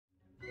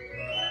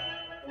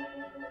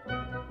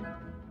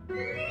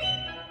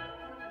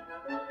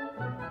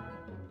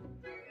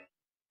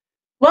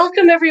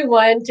Welcome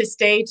everyone to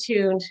Stay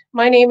Tuned.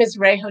 My name is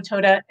Rei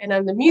Hotoda and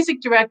I'm the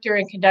music director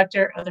and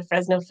conductor of the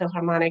Fresno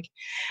Philharmonic.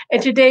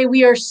 And today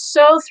we are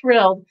so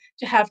thrilled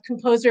to have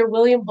composer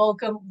William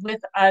Bolcom with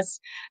us,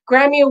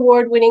 Grammy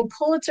Award winning,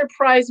 Pulitzer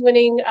Prize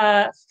winning,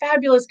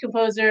 fabulous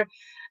composer.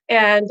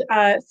 And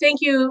thank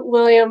you,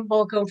 William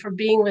Bolcom, for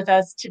being with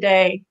us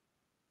today.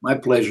 My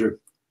pleasure.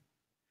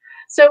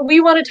 So we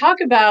want to talk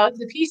about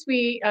the piece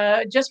we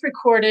just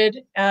recorded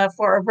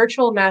for our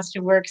virtual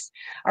Masterworks,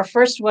 our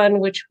first one,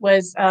 which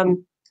was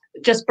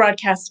just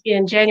broadcast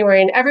in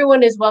January. And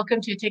everyone is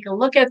welcome to take a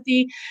look at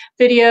the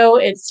video.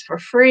 It's for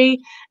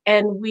free.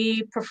 And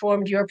we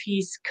performed your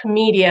piece,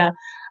 Commedia,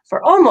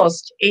 for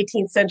almost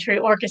 18th century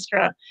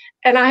orchestra.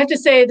 And I have to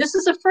say, this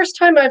is the first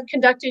time I've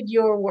conducted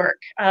your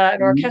work,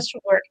 an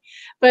orchestral work.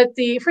 But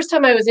the first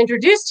time I was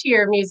introduced to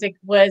your music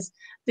was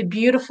the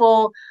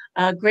beautiful,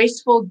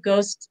 graceful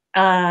Ghost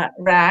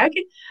rag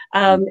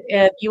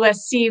at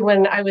USC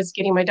when I was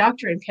getting my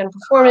doctorate in piano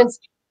performance.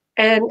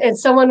 And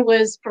someone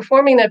was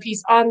performing that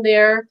piece on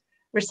their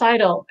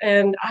recital.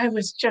 And I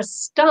was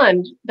just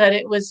stunned that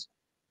it was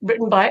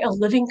written by a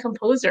living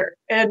composer.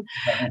 And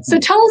so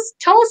tell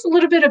us a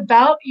little bit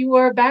about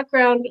your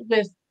background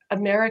with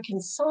American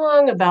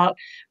song, about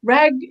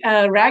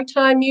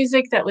ragtime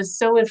music that was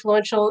so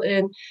influential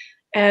in,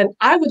 and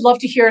I would love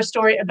to hear a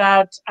story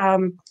about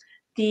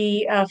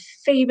the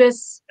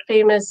famous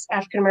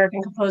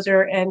African-American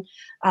composer and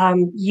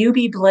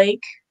U.B.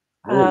 Blake.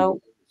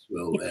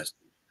 Yes.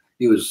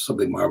 He was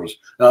something marvelous.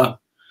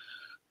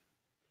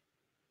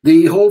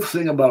 The whole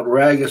thing about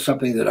rag is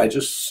something that I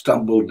just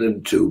stumbled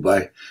into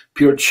by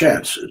pure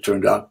chance, it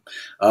turned out.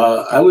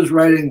 I was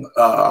writing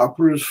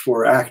operas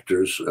for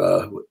actors,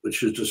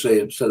 which is to say,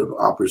 instead of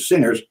opera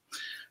singers,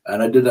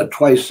 and I did that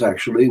twice,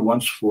 actually,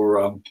 once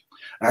for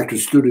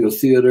Actors Studio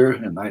Theater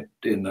in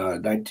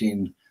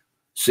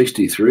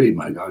 1963,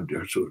 my God,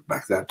 so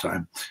back that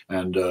time.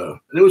 And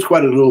it was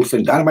quite a little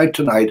thing. Dynamite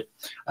Tonight,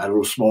 I had a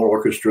little small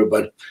orchestra,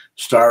 but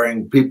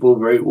starring people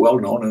very well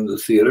known in the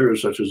theater,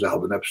 such as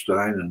Alvin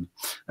Epstein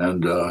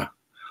and a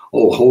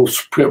whole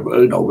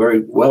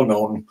very well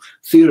known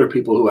theater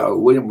people who are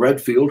William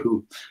Redfield,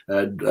 who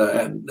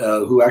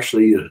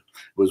actually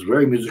was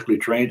very musically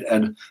trained,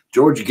 and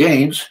George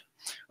Gaines,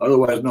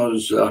 otherwise known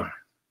as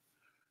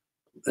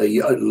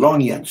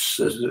Long Jens,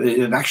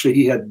 and actually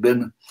he had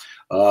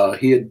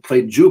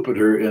played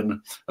Jupiter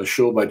in a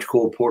show by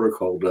Cole Porter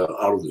called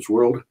Out of This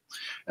World,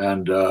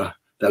 and that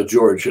was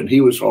George, and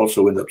he was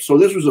also in the. So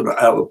this was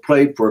a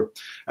play for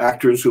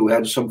actors who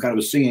had some kind of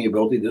a singing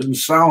ability. They didn't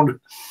sound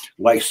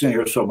like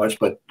singers so much,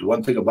 but the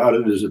one thing about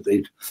it is that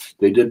they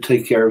did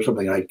take care of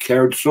something I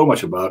cared so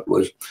much about,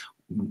 was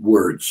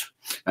words,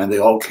 and they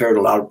all cared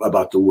a lot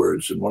about the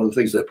words. And one of the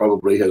things that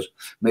probably has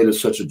made it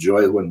such a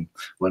joy when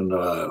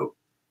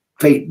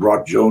fate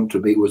brought Joan to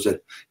me was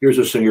that here's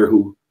a singer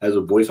who has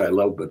a voice I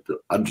love, but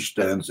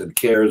understands and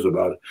cares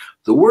about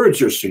the words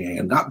you're singing.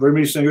 And not very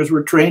many singers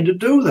were trained to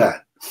do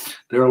that.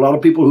 There are a lot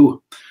of people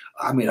who,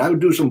 I mean, I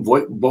would do some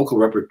vocal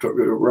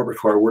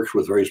repertoire works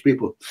with various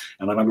people.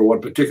 And I remember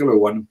one particular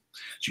one,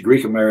 she's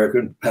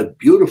Greek-American, had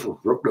beautiful,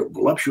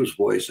 voluptuous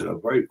voice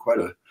and quite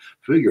a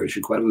figure.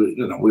 She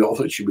we all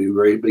thought she'd be a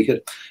very big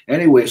hit.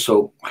 Anyway,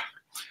 so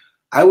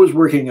I was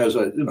working as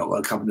a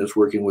accompanist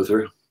working with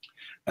her.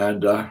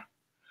 And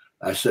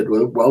I said,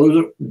 well, it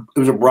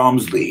was a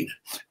Brahms lead.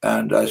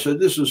 And I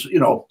said, this is,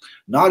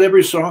 not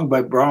every song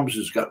by Brahms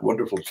has got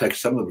wonderful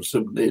text. Some of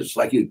them, it's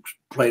like you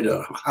played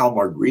a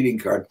Hallmark greeting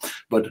card.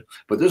 But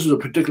this is a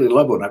particularly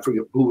lovely one. I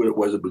forget who it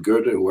was,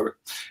 Goethe or whoever.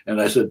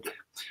 And I said,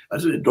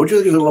 don't you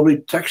think it's a lovely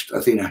text,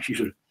 Athena? She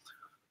said,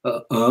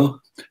 And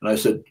I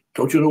said,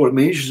 don't you know what it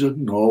means? She said,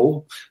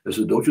 no. I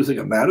said, don't you think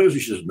it matters?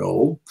 She says,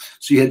 no.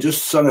 She had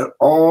just sung it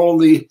all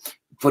the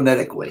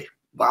phonetic way.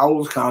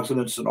 Vowels,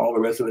 consonants, and all the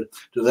rest of it.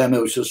 To them,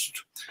 it was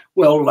just,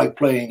 well, like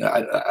playing,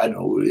 I don't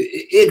know,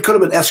 it could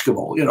have been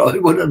Eskimo,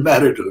 it wouldn't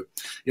matter to her.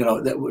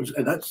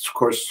 And that's, of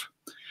course,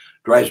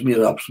 drives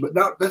me up. But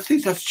now, I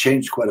think that's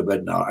changed quite a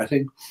bit now. I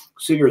think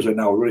singers are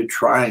now really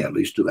trying at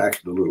least to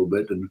act a little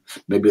bit, and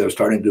maybe they're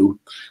starting to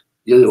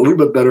a little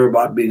bit better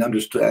about being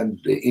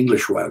understand the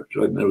English word.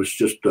 And it was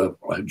just,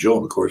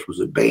 Joan, of course, was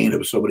the bane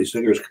of so many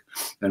singers,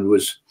 and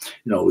was,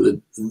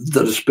 the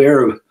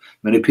despair of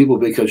many people,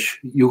 because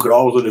you could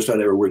always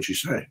understand every word she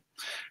sang.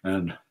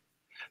 And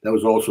that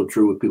was also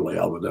true with people like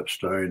Alvin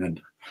Epstein.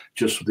 And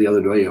just the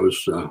other day, I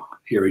was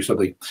hearing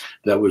something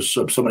that was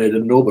somebody I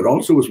didn't know, but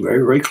also was very,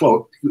 very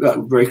close,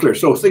 very clear.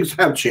 So things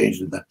have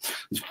changed in the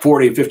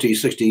 40, 50,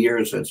 60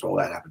 years since all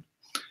that happened.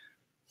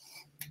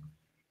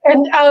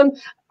 And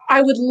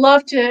I would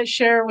love to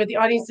share with the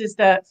audiences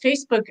that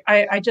Facebook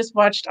I just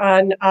watched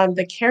on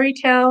the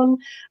Carytown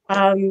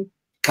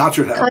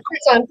concerts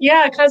on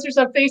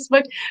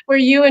Facebook, where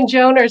you and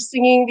Joan are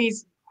singing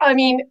these, I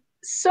mean,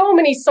 so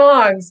many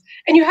songs,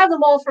 and you have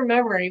them all from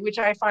memory, which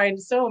I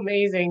find so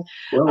amazing.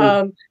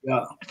 Well,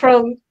 yeah.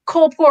 From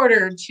Cole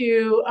Porter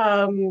to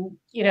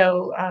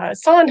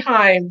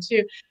Sondheim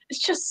to, it's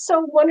just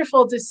so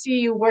wonderful to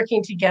see you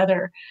working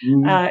together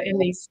in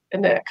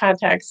that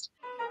context.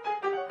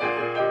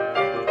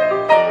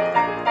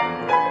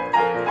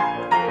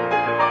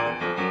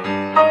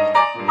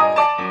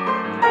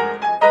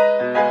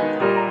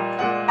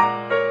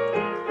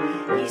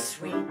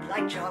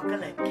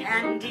 chocolate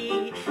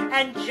candy,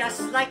 and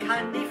just like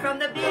honey from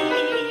the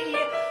bee.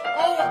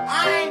 Oh,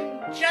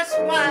 I'm just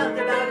wild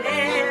about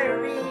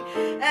Harry,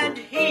 and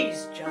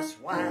he's just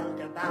wild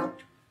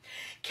about,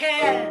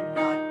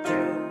 cannot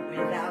do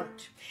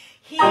without.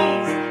 He's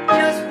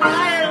just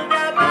wild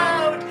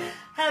about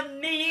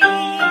me.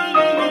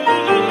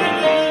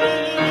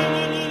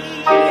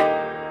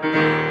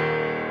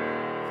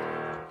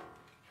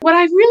 What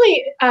I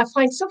really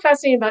find so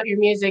fascinating about your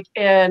music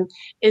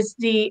is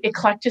the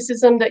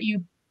eclecticism that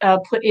you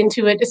put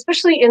into it,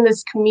 especially in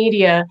this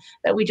commedia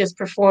that we just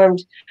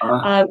performed.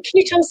 Can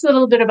you tell us a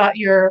little bit about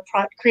your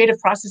creative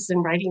process in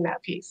writing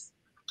that piece?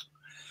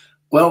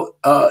 Well,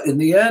 in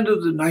the end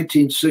of the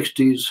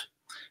 1960s,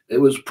 it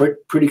was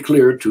pretty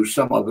clear to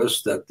some of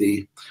us that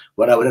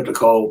what I would have to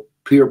call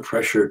peer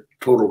pressure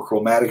total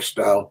chromatic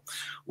style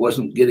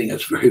wasn't getting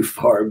us very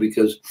far,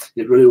 because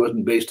it really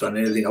wasn't based on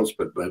anything else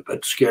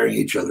but scaring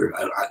each other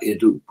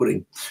into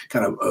putting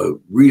kind of a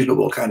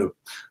reasonable kind of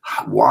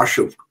wash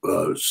of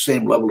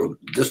same level of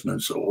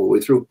dissonance all the way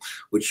through,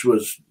 which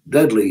was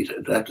deadly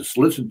to have to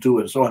listen to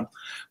and so on.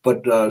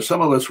 But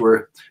some of us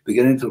were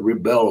beginning to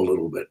rebel a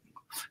little bit,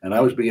 and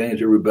I was beginning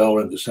to rebel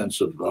in the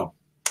sense of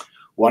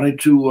wanting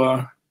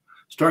to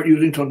start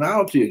using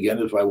tonality again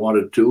if I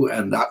wanted to,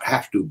 and not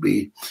have to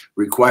be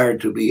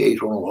required to be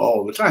atonal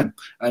all the time.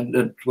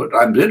 And what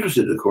I'm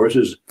interested in, of course,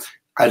 is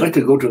I'd like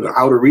to go to the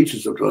outer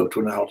reaches of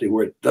tonality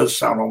where it does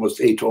sound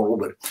almost atonal,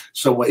 but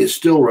some way it's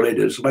still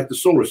related. It's like the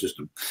solar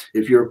system.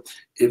 If you're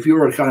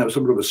a kind of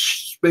sort of a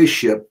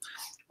spaceship,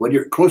 when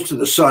you're close to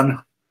the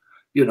sun,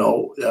 you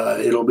know,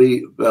 it'll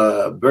be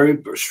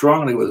very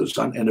strongly with the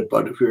sun.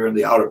 But if you're in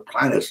the outer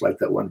planets, like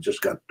that one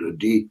just got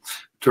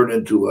turned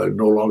into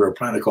no longer a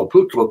planet called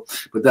Pluto,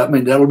 but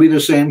that'll be the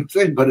same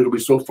thing, but it'll be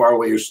so far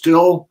away. You're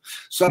still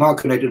somehow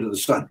connected to the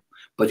sun,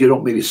 but you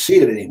don't maybe see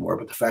it anymore.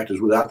 But the fact is,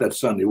 without that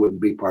sun, you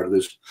wouldn't be part of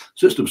this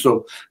system.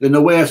 So in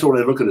the way I sort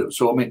of look at it,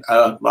 so I mean,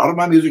 a lot of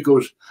my music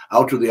goes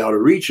out to the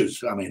outer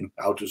reaches. I mean,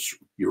 out to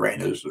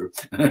Uranus or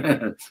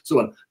so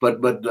on.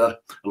 But a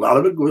lot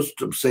of it goes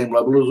to the same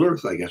level as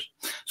Earth, I guess.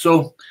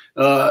 So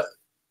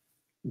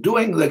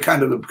doing the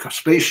kind of a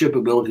spaceship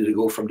ability to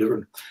go from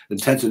different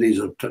intensities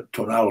of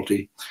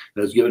tonality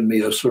has given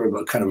me a sort of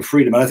a kind of a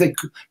freedom. And I think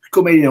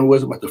Comedian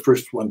wasn't the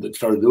first one that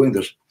started doing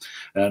this.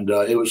 And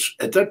it was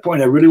at that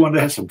point I really wanted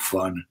to have some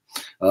fun.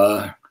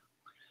 The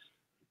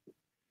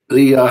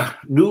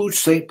new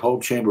St. Paul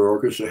Chamber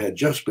Orchestra had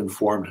just been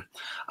formed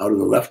out of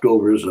the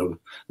leftovers of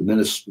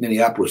the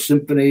Minneapolis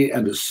Symphony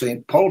and the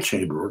St. Paul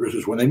Chamber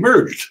Orchestras when they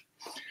merged.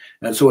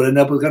 And so it ended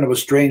up with kind of a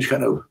strange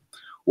kind of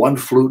one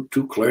flute,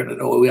 two clarinet.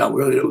 Oh, yeah,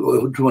 really,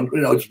 you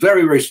know, it's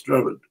very, very.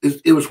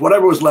 It was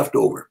whatever was left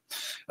over.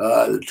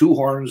 The two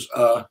horns,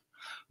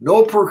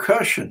 no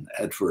percussion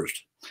at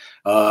first.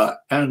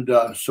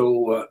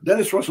 So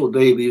Dennis Russell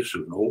Davies,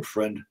 who's an old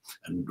friend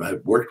and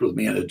had worked with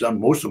me and had done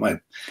most of my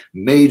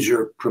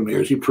major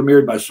premieres. He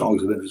premiered my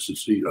Songs of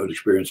Innocence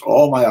Experience,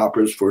 all my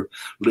operas for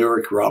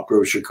Lyric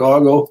Opera of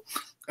Chicago,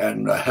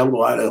 and a hell of a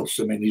lot else.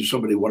 I mean, he's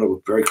one of a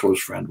very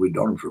close friend. We'd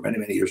known him for many,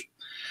 many years.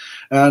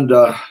 And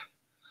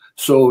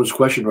so it was a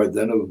question right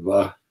then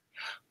of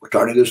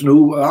starting this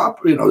new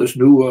opera, this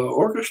new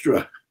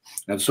orchestra.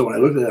 And so when I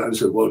looked at it, I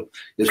said, well,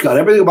 it's got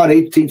everything about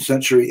 18th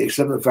century,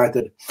 except for the fact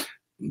that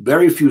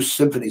very few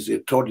symphonies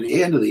toward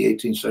the end of the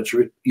 18th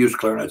century used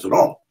clarinets at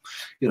all.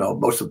 You know,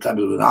 most of the time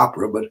it was an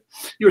opera, but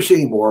you're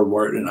seeing more and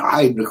more. And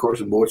Haydn, of course,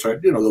 and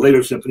Mozart, the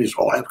later symphonies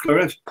all have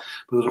clarinets. But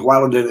there was a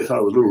while in there they thought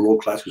it was a little low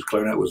class because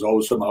clarinet was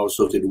always somehow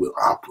associated with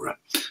opera,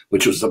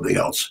 which was something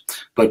else.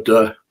 But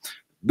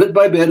bit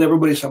by bit,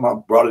 everybody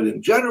somehow brought it in.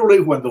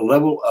 Generally, when the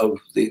level of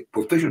the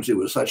proficiency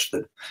was such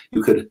that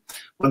you could,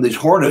 when these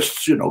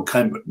hornists,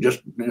 kind of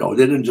just, they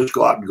didn't just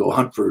go out and go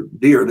hunt for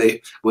deer.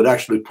 They would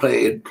actually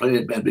play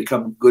and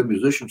become good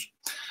musicians.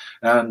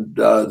 And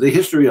the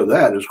history of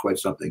that is quite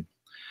something.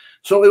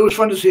 So it was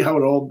fun to see how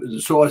it all.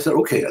 So I said,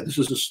 okay,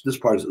 this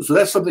part. So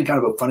that's something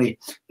kind of a funny.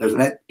 There's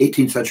an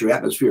 18th century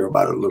atmosphere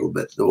about it a little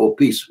bit. The whole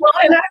piece. Well,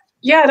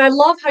 and I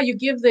love how you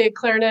give the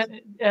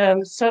clarinet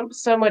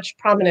so much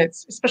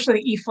prominence, especially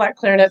the E-flat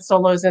clarinet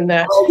solos in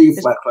that. Oh,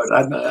 E-flat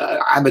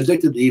clarinet. I'm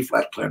addicted to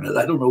E-flat clarinet.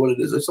 I don't know what it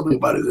is. There's something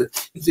about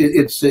it.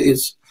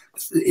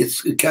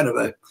 It's kind of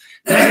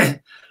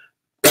a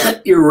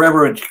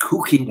irreverent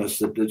kookiness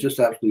that just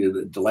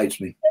absolutely delights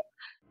me.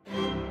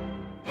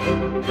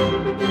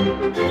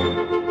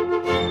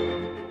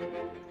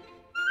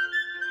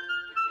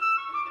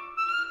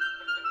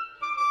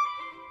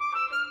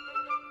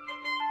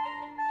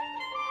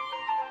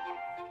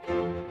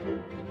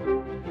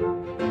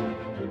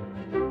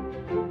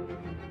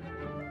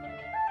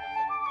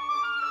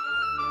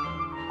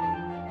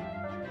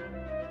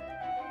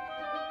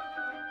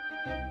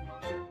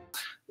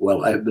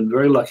 Well, I've been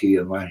very lucky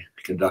in my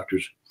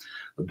conductors,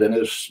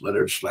 Dennis,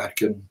 Leonard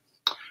Slatkin,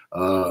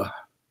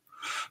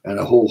 and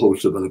a whole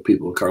host of other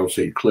people, Carl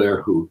St.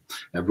 Clair, who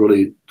have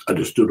really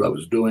understood what I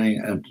was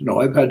doing. And,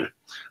 I've had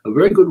a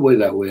very good way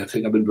that way. I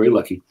think I've been very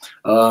lucky.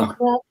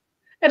 Well,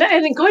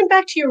 and going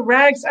back to your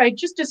rags, I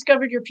just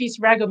discovered your piece,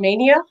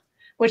 Ragomania,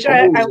 which Oh,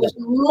 I yeah. would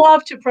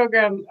love to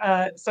program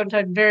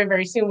sometime very,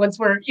 very soon once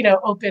we're,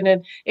 open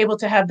and able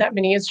to have that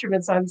many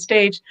instruments on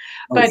stage.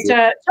 Oh, But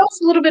sure. tell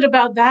us a little bit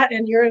about that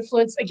and your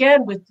influence,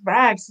 again, with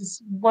rags,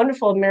 this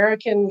wonderful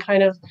American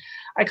kind of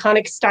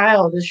iconic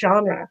style, this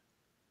genre.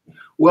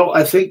 Well,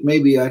 I think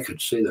maybe I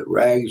could say that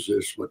rags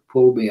is what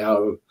pulled me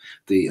out of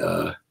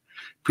the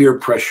peer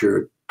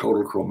pressure,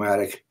 total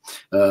chromatic,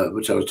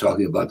 which I was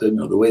talking about.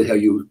 The way how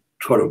you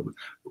sort of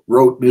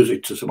wrote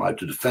music to somehow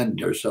to defend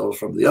yourselves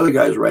from the other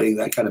guys writing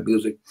that kind of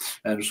music,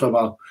 and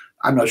somehow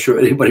I'm not sure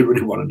anybody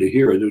really wanted to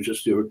hear it. It was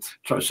just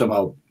trying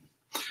somehow.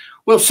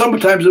 Well,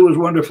 sometimes it was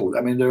wonderful.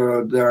 I mean,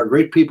 there are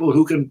great people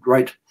who can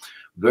write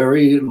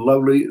very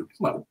lovely.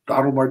 Well,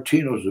 Donald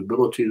Martino's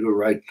ability to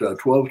write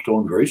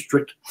 12-tone, very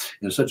strict,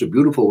 in such a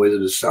beautiful way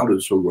that it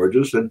sounded so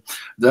gorgeous. And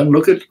then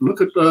look at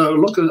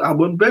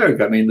Alban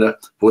Berg. I mean, the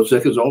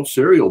Votzek is all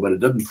serial, but it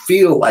doesn't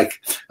feel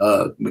like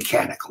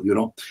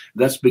mechanical.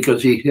 That's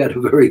because he had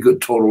a very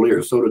good total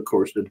ear. So did, of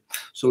course,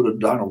 so did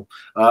Donald.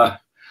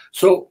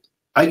 So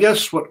I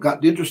guess what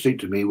got interesting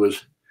to me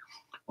was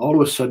all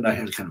of a sudden I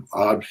had a kind of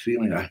odd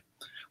feeling.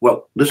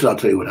 Well, listen, I'll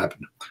tell you what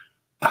happened.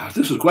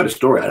 This is quite a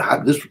story.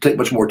 This would take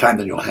much more time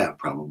than you'll have,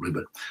 probably.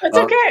 But it's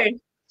okay.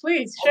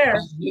 Please share.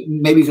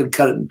 Maybe you can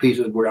cut it in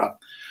pieces. In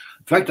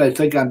fact, I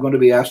think I'm going to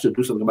be asked to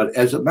do something about it.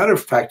 As a matter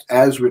of fact,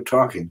 as we're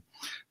talking,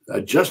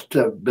 I just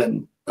have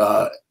been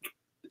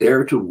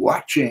heir to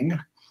watching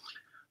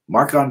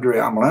Marc-André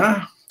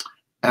Hamelin,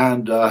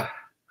 and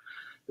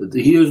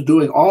he is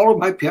doing all of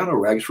my piano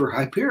rags for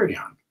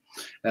Hyperion.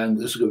 And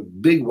this is a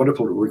big,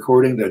 wonderful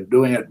recording. They're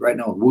doing it right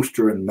now in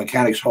Worcester and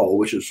Mechanics Hall,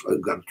 which has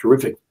got a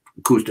terrific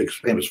acoustics,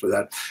 famous for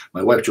that.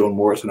 My wife Joan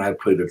Morris and I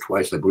played it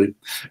twice, I believe,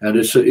 and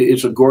it's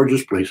a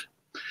gorgeous place.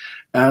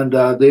 And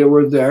they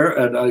were there,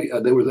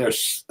 and they were there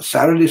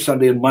Saturday,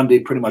 Sunday, and Monday,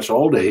 pretty much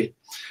all day,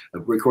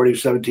 recording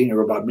 17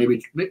 or about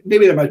maybe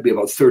there might be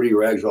about 30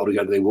 rags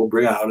altogether. They will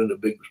bring out in a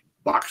big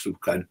box of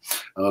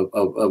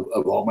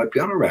of all my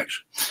piano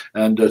rags,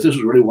 and this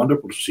is really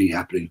wonderful to see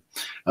happening.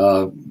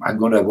 I'm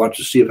going to want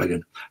to see if I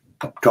can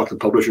talk the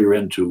publisher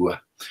into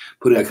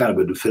putting a kind of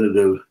a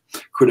definitive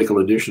critical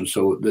edition,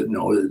 so that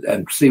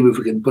and see if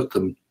we can put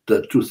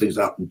the two things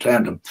out in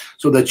tandem.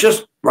 So that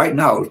just right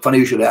now, funny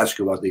you should ask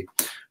about the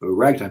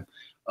ragtime.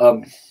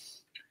 Well,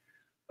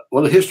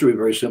 the history,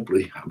 very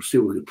simply, I'll see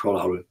what we can pull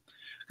out of it,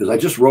 because I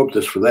just wrote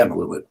this for them a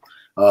little bit.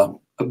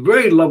 A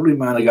very lovely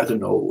man I got to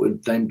know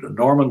named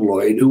Norman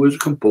Lloyd, who was a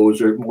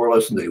composer, more or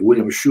less in the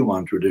William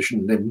Schumann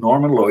tradition, named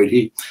Norman Lloyd.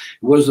 He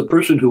was the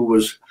person who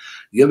was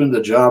given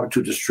the job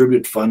to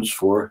distribute funds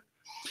for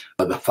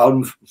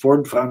the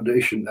Ford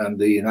Foundation and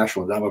the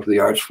National Endowment for the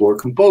Arts for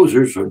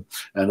composers and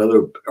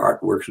other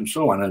artworks and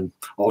so on, and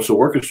also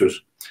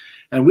orchestras.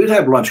 And we'd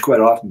have lunch quite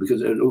often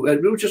because it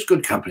was just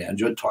good company. I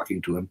enjoyed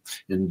talking to him.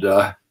 And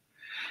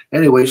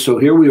anyway, so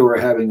here we were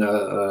having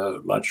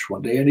lunch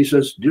one day, and he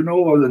says, "Do you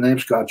know the name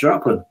Scott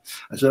Joplin?"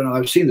 I said, "No,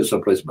 I've seen this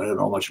someplace, but I don't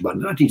know much about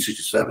it."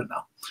 1967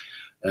 now.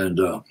 And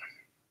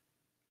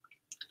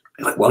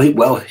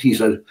he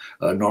said,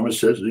 Norman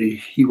says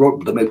he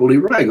wrote the Maple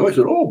Leaf Rag. I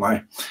said, "Oh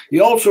my." He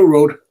also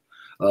wrote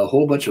a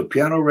whole bunch of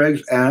piano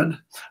rags and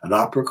an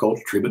opera called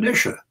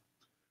Treemonisha.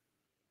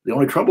 The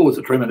only trouble with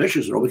the Treemonisha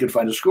is nobody can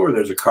find a score.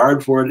 There's a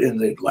card for it in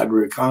the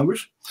Library of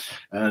Congress,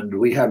 and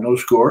we have no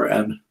score.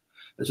 And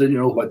I said, "You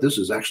know what, this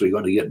is actually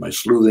going to get my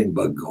sleuthing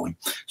bug going."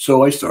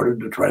 So I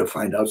started to try to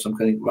find out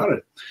something about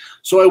it.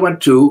 So I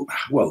went to,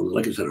 well,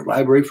 like I said, a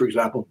library, for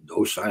example,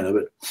 no sign of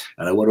it.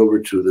 And I went over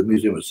to the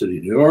Museum of the City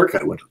of New York.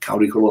 I went to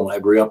County Cultural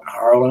Library up in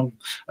Harlem,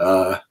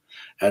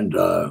 and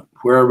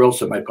wherever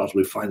else I might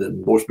possibly find it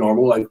most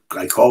normal.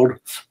 I called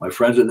my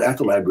friends at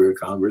the Library of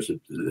Congress.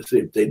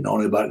 They'd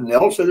known about it, and they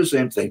all said the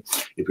same thing.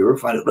 "If you ever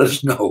find it, let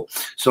us know."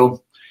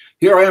 So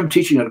here I am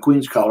teaching at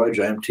Queens College.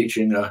 I am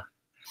teaching a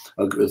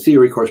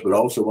theory course, but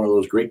also one of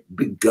those great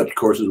big gut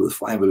courses with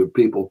 500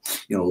 people,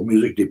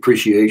 music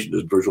depreciation,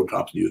 as Virgil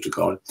Thompson used to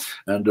call it.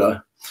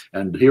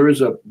 And here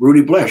is a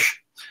Rudy Blesch,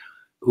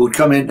 who would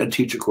come in and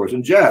teach a course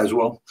in jazz.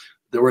 Well,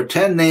 there were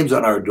 10 names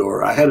on our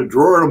door. I had a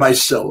drawer to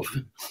myself.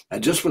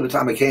 And just for the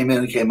time I came in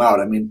and came out,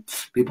 I mean,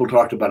 people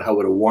talked about how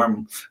it a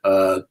warm,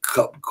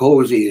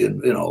 cozy,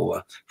 and,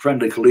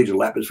 friendly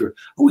collegial atmosphere.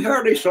 We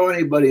hardly saw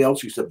anybody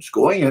else except just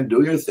going in,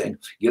 doing your thing,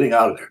 getting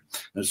out of there.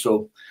 And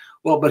so,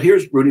 well, but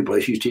here's Rudy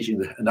Blesch. He's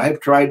teaching, and I've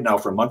tried now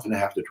for a month and a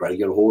half to try to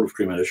get a hold of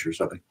Treemonisha or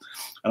something.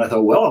 And I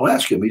thought, well, I'll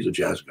ask him. He's a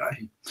jazz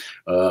guy.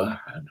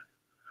 And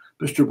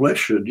Mr.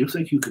 Blesch, do you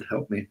think you could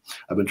help me?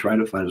 I've been trying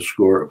to find a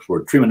score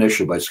for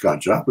Treemonisha by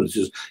Scott Joplin. He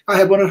says, "I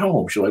have one at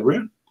home. Shall I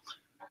bring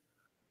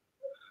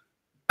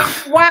it?"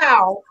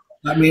 Wow.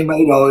 I mean,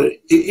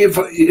 if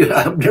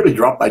I've nearly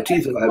dropped my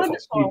teeth. If I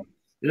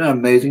have,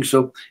 amazing.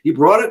 So he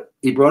brought it.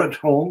 He brought it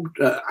home.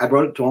 I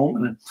brought it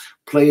home and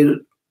played it.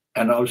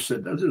 And I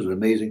said, "This is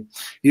amazing."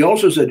 He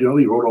also said, he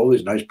wrote all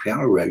these nice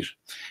piano rags.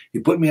 He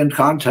put me in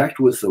contact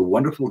with a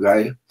wonderful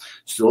guy,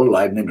 still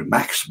alive, named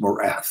Max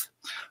Morath.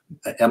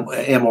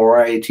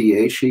 Morith.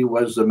 He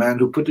was the man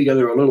who put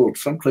together a little,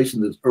 someplace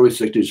in the early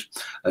 60s,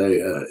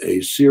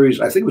 a series,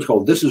 I think it was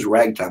called This Is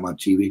Ragtime on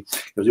TV,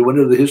 because he went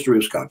into the history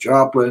of Scott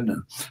Joplin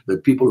and the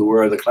people who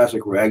were the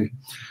classic rag,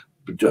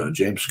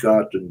 James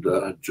Scott and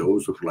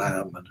Joseph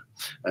Lamb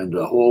and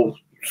a whole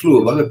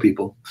slew of other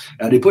people.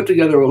 And he put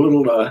together a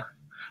little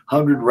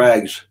 100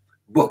 Rags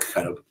book,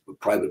 kind of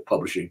private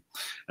publishing.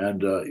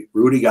 And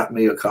Rudy got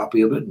me a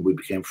copy of it, and we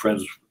became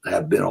friends,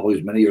 have been all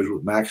these many years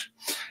with Max.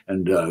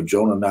 And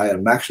Joan and I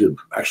and Max have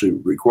actually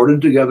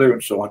recorded together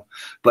and so on.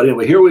 But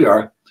anyway, here we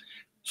are.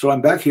 So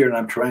I'm back here and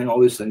I'm trying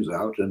all these things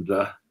out. And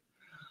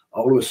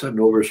all of a sudden,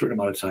 over a certain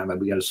amount of time, I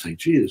began to say,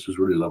 gee, this is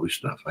really lovely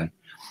stuff. I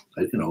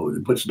you know,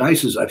 what's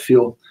nice is I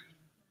feel,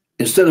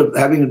 instead of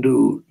having to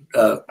do,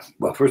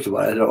 well, first of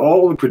all, I had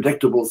all the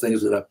predictable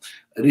things that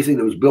anything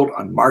that was built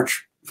on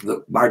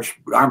the march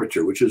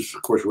armature, which is,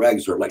 of course,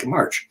 rags are like a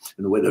march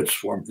in the way that it's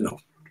formed, you know,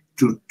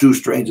 two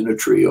strains in a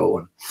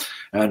trio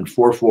and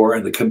 4/4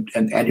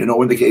 and you know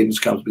when the cadence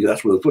comes, because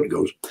that's where the foot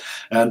goes,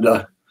 and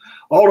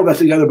all of that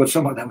together. But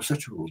somehow that was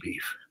such a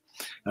relief.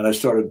 And I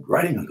started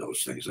writing on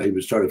those things. I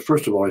even started,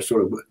 first of all,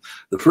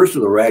 the first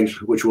of the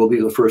rags, which will be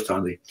the first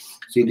on the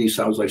CD,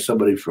 sounds like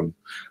somebody from,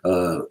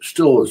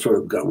 still sort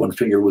of got one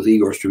finger with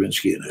Igor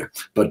Stravinsky in there.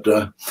 But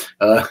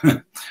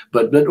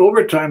but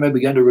over time, I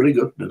began to really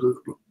go,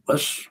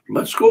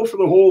 let's go for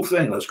the whole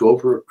thing. Let's go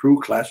for a true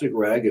classic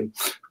rag and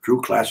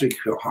true classic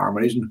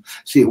harmonies and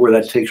see where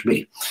that takes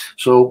me.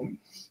 So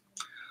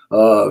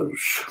a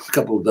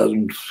couple of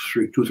dozen,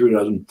 two, 3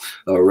 dozen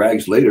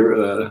rags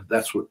later,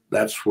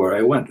 that's where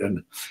I went,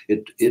 and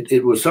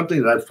it was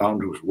something that I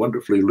found was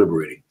wonderfully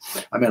liberating.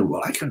 I mean,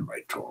 well, I can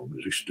write tonal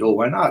music still,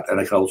 why not? And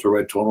I can also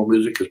write tonal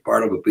music as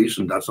part of a piece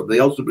and not something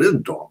else that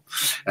isn't tonal,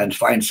 and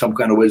find some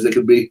kind of ways they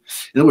could be.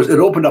 In other words, it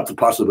opened up the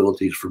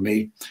possibilities for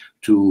me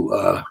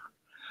to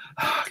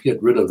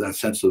get rid of that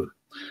sense of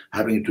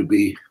having to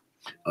be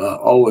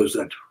always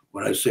that,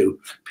 when I say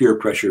peer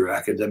pressure,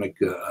 academic,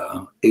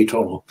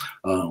 atonal,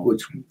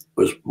 which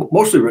was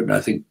mostly written,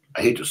 I think,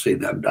 I hate to say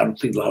that, I don't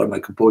think a lot of my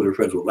composer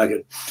friends would like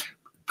it,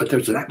 but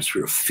there's an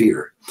atmosphere of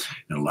fear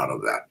in a lot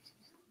of that.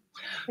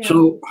 Yeah.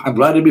 So I'm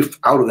glad to be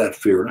out of that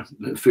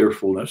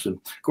fearfulness. And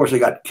of course I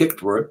got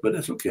kicked for it, but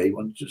that's okay.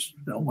 One just,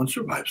 you know, one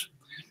survives.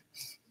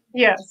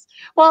 Yes.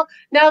 Well,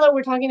 now that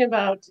we're talking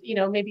about, you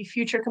know, maybe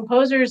future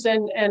composers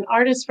and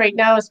artists right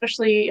now,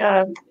 especially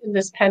in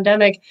this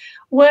pandemic,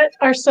 what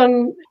are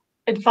some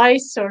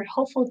advice or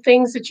hopeful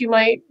things that you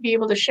might be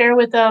able to share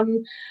with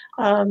them?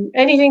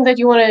 Anything that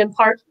you want to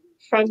impart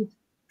from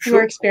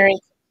your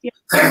experience?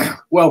 Yeah.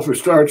 Well, for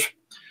starts,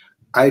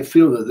 I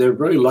feel that they're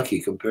very lucky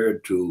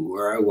compared to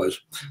where I was.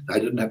 I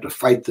didn't have to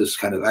fight this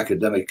kind of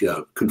academic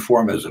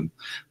conformism.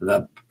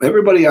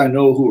 Everybody I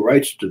know who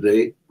writes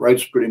today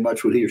writes pretty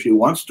much what he or she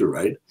wants to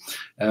write.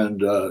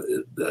 And so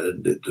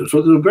there's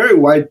a very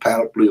wide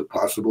panoply of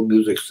possible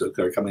musics that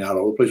are coming out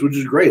all over the place, which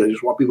is great. I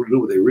just want people to do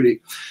what they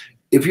really,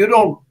 if you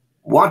don't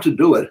want to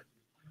do it,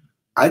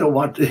 I don't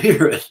want to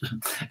hear it.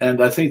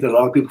 And I think that a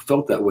lot of people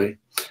felt that way.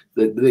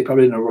 That they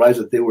probably didn't realize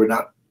that they were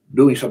not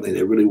doing something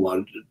they really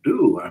wanted to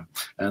do,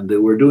 and they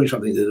were doing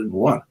something they didn't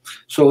want.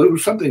 So it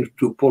was something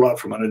to pull out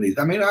from underneath.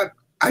 I mean,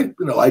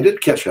 I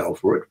did catch hell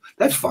for it.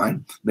 That's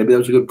fine. Maybe that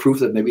was a good proof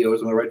that maybe I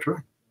was on the right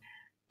track.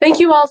 Thank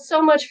you all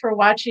so much for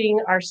watching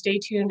our Stay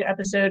Tuned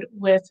episode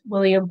with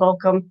William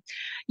Bolcom.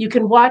 You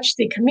can watch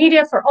the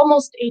Commedia for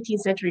Almost 18th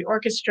Century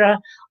Orchestra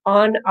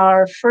on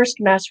our first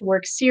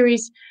MasterWorks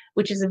series,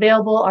 which is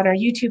available on our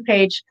YouTube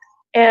page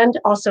and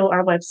also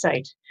our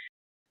website.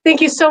 Thank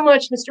you so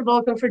much, Mr.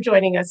 Bolcom, for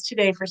joining us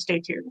today for Stay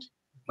Tuned.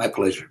 My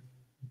pleasure.